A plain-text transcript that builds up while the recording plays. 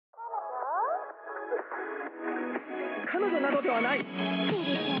彼女などではない。照れ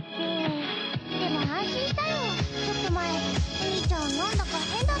ちゃって。でも安心したよ。ちょっと前、兄ちゃんなんだか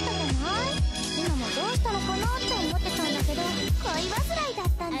変だったじゃない？今もどうしたのかなって思ってたんだけど、恋煩いだっ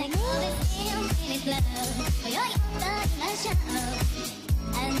たんだね。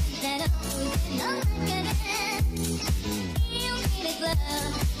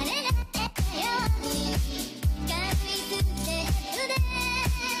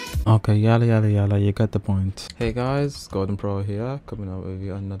Okay, yada yada yada, you get the point. Hey guys, Golden Pro here, coming out with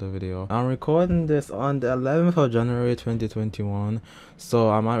you another video. I'm recording this on the 11th of January 2021, so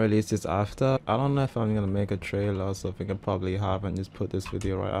I might release this after. I don't know if I'm gonna make a trailer, so I think I probably have and just put this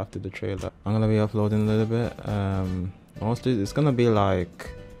video right after the trailer. I'm gonna be uploading a little bit. Mostly it's gonna be like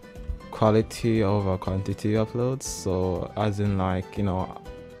quality over quantity uploads, so as in like, you know,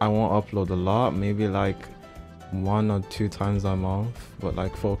 I won't upload a lot, maybe like 1 or 2 times a month, but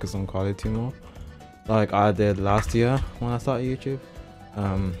like focus on quality more, like I did last year when I started YouTube.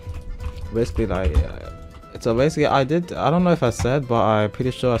 Basically like so basically I don't know if I said, but I'm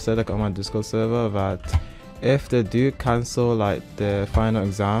pretty sure I said like on my Discord server that if they do cancel like the final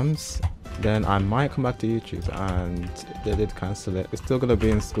exams, then I might come back to YouTube, and they did cancel it. It's still gonna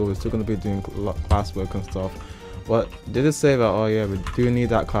be in school, we're still gonna be doing classwork and stuff. But they did say that, oh yeah, we do need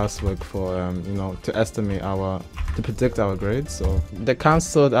that classwork for you know, to estimate to predict our grades. So they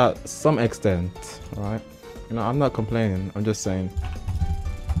cancelled at some extent, right? You know, I'm not complaining, I'm just saying.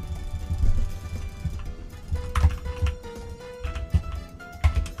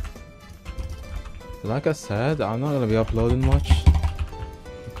 Like I said, I'm not gonna be uploading much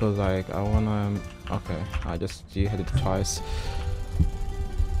because like I wanna okay, I just G-headed twice.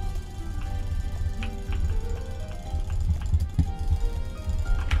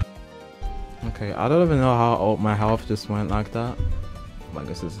 Okay, I don't even know how my health just went like that. I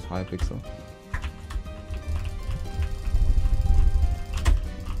guess this is Hypixel.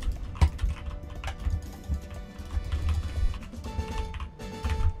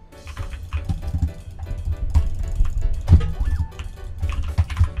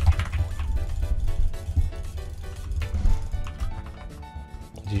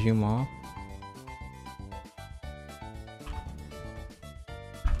 GG Ma.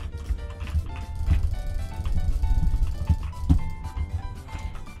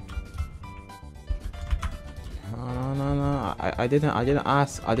 No. I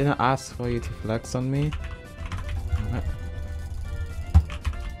didn't ask for you to flex on me. Right.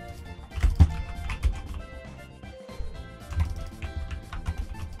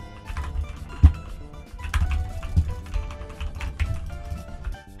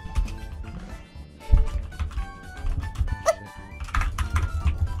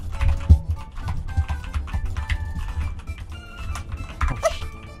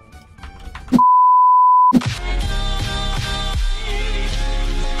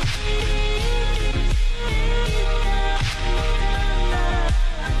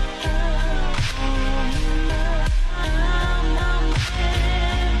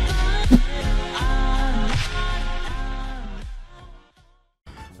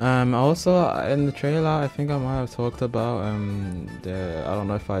 Also in the trailer I think I might have talked about I don't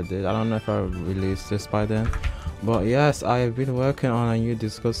know if I did, I don't know if I released this by then, but yes, I've been working on a new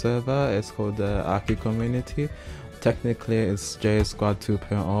Discord server. It's called the Aki community. Technically it's JS Squad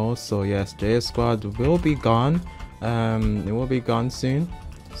 2.0, so yes, JS Squad will be gone. It will be gone soon,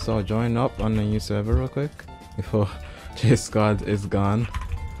 so join up on the new server real quick before JS Squad is gone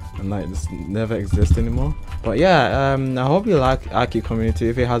and like this never exists anymore. But yeah, I hope you like Aki community.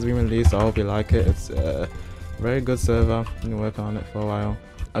 If it has been released, I hope you like it. It's a very good server. I've been working on it for a while.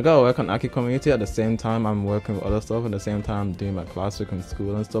 I gotta work on Aki community at the same time I'm working with other stuff, at the same time I'm doing my classwork in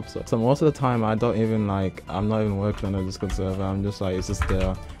school and stuff. So most of the time I'm not even working on a Discord server. I'm just like, it's just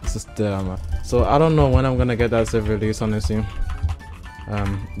there, man. So I don't know when I'm gonna get that server released, honestly.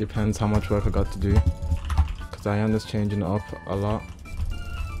 Depends how much work I got to do, because I am just changing it up a lot.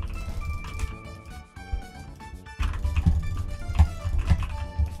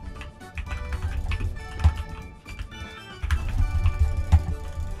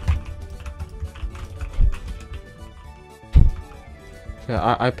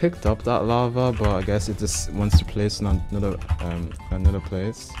 Yeah, I picked up that lava, but I guess it just wants to place in another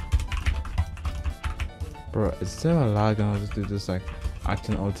place. Bro, is there a lag and I'll just do this like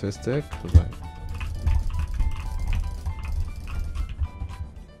acting autistic? Like,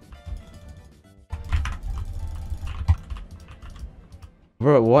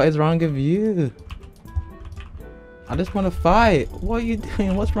 bro, what is wrong with you? I just want to fight. What are you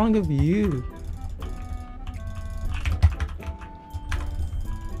doing? What's wrong with you?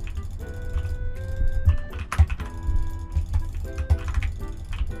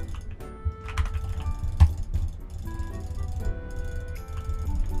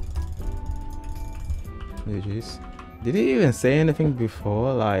 Jeez. Did he even say anything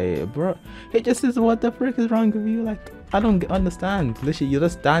before? Like, bro, he just says, what the frick is wrong with you? Like, I don't understand. Literally, you're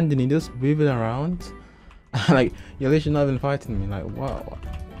just standing, you're just moving around. Like, you're literally not even fighting me. Like, wow.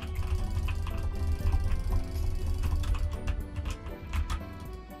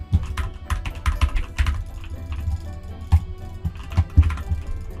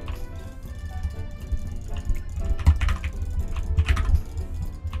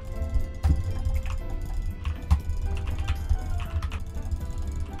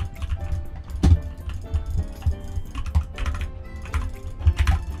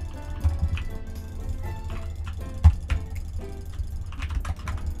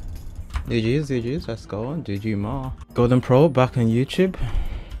 GG's, let's go. GG Ma. Golden Pro back on YouTube.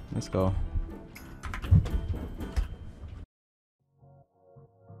 Let's go.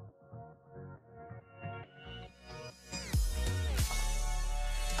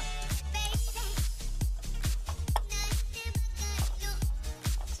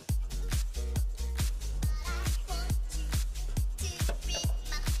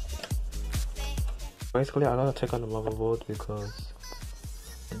 Basically, I gotta take out the motherboard because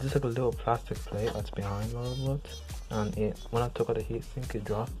it's just like a little plastic plate that's behind the motherboard, and when I took out the heatsink, it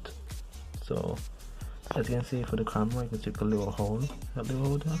dropped. So as you can see for the camera, you can see a little hole, that little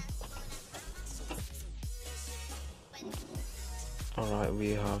hole there. Alright, we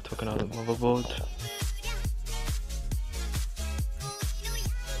have taken out the motherboard.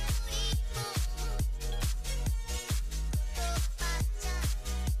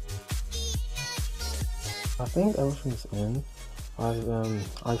 I think everything's in.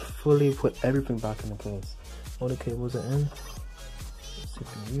 I fully put everything back into place. All the cables are in.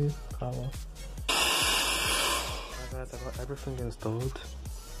 CPU, power. Alright guys, I got everything installed.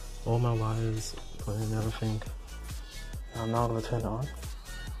 All my wires, put in everything. I'm now gonna turn it on.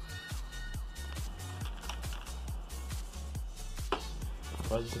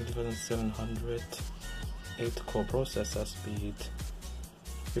 Ryzen 2700, 8-core processor speed,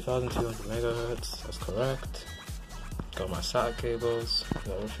 3200 megahertz. That's correct. Got my SATA cables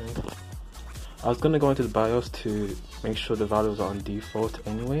and everything. I was gonna go into the BIOS to make sure the values are on default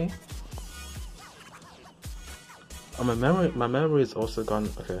anyway. And my memory is also gone.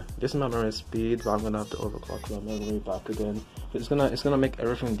 Okay, this is my memory speed, but I'm gonna have to overclock my memory back again. It's gonna make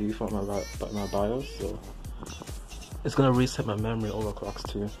everything default my BIOS, so it's gonna reset my memory overclocks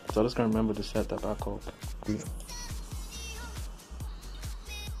too. So I'm just gonna remember to set that back up.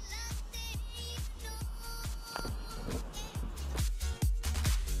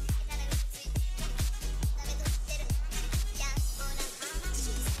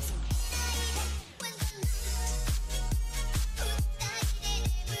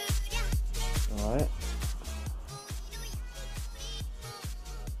 Alright.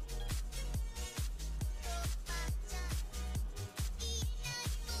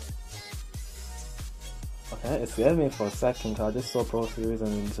 Okay, it scared me for a second. I just saw Pro Series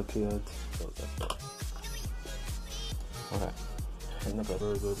and it disappeared. Okay.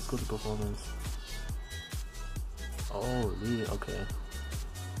 Very good. Let's go to performance. Oh, really? Okay.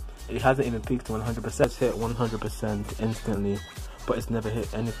 It hasn't even peaked to 100%. It's hit 100% instantly, but it's never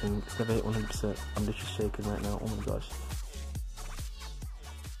hit anything. It's never hit 100%. I'm literally shaking right now. Oh my gosh.